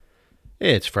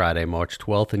It's Friday, March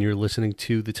 12th, and you're listening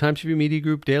to the Times Review Media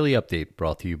Group Daily Update,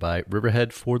 brought to you by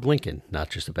Riverhead Ford Lincoln. Not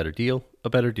just a better deal, a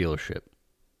better dealership.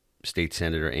 State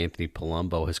Senator Anthony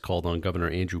Palumbo has called on Governor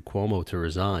Andrew Cuomo to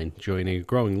resign, joining a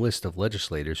growing list of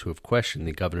legislators who have questioned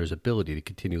the governor's ability to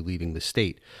continue leading the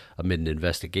state amid an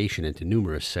investigation into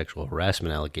numerous sexual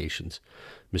harassment allegations.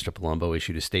 Mr. Palumbo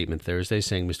issued a statement Thursday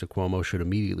saying Mr. Cuomo should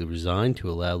immediately resign to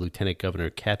allow Lieutenant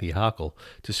Governor Kathy Hochul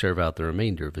to serve out the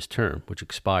remainder of his term, which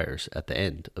expires at the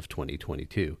end of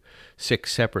 2022.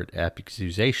 6 separate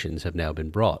accusations have now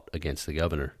been brought against the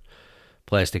governor.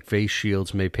 Plastic face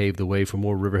shields may pave the way for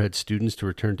more Riverhead students to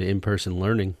return to in-person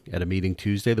learning. At a meeting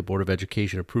Tuesday, the Board of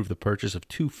Education approved the purchase of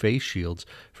 2 face shields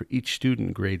for each student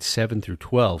in grades 7 through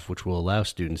 12, which will allow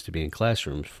students to be in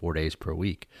classrooms 4 days per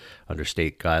week. Under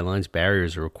state guidelines,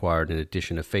 barriers are required in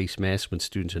addition to face masks when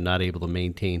students are not able to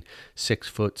maintain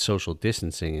 6-foot social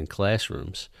distancing in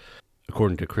classrooms.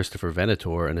 According to Christopher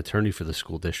Venator, an attorney for the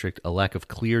school district, a lack of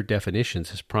clear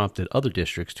definitions has prompted other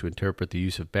districts to interpret the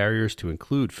use of barriers to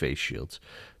include face shields.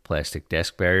 Plastic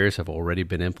desk barriers have already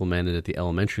been implemented at the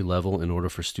elementary level in order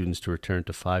for students to return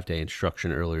to 5-day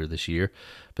instruction earlier this year,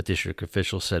 but district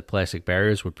officials said plastic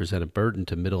barriers would present a burden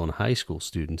to middle and high school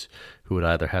students who would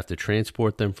either have to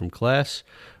transport them from class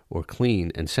or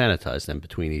clean and sanitize them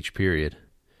between each period.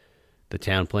 The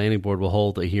Town Planning Board will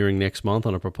hold a hearing next month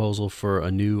on a proposal for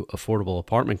a new affordable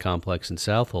apartment complex in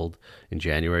Southold. In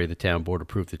January, the Town Board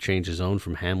approved the change of zone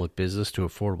from Hamlet Business to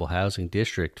Affordable Housing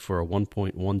District for a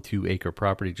 1.12-acre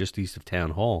property just east of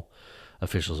Town Hall.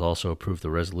 Officials also approved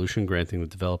the resolution granting the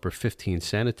developer 15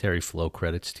 sanitary flow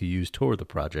credits to use toward the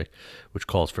project, which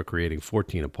calls for creating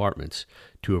 14 apartments.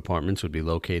 2 apartments would be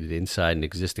located inside an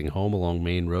existing home along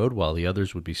Main Road, while the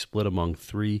others would be split among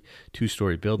 3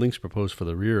 two-story buildings proposed for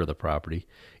the rear of the property.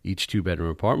 Each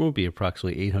 2-bedroom apartment would be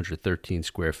approximately 813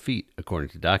 square feet, according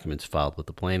to documents filed with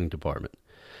the Planning Department.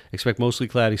 Expect mostly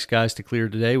cloudy skies to clear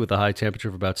today with a high temperature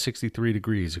of about 63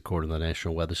 degrees, according to the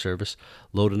National Weather Service.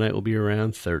 Low tonight will be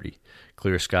around 30.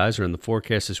 Clear skies are in the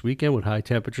forecast this weekend with high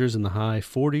temperatures in the high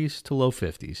 40s to low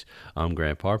 50s. I'm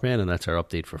Grant Parpan, and that's our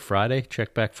update for Friday.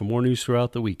 Check back for more news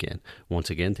throughout the weekend. Once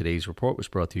again, today's report was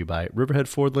brought to you by Riverhead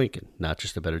Ford Lincoln. Not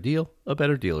just a better deal, a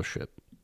better dealership.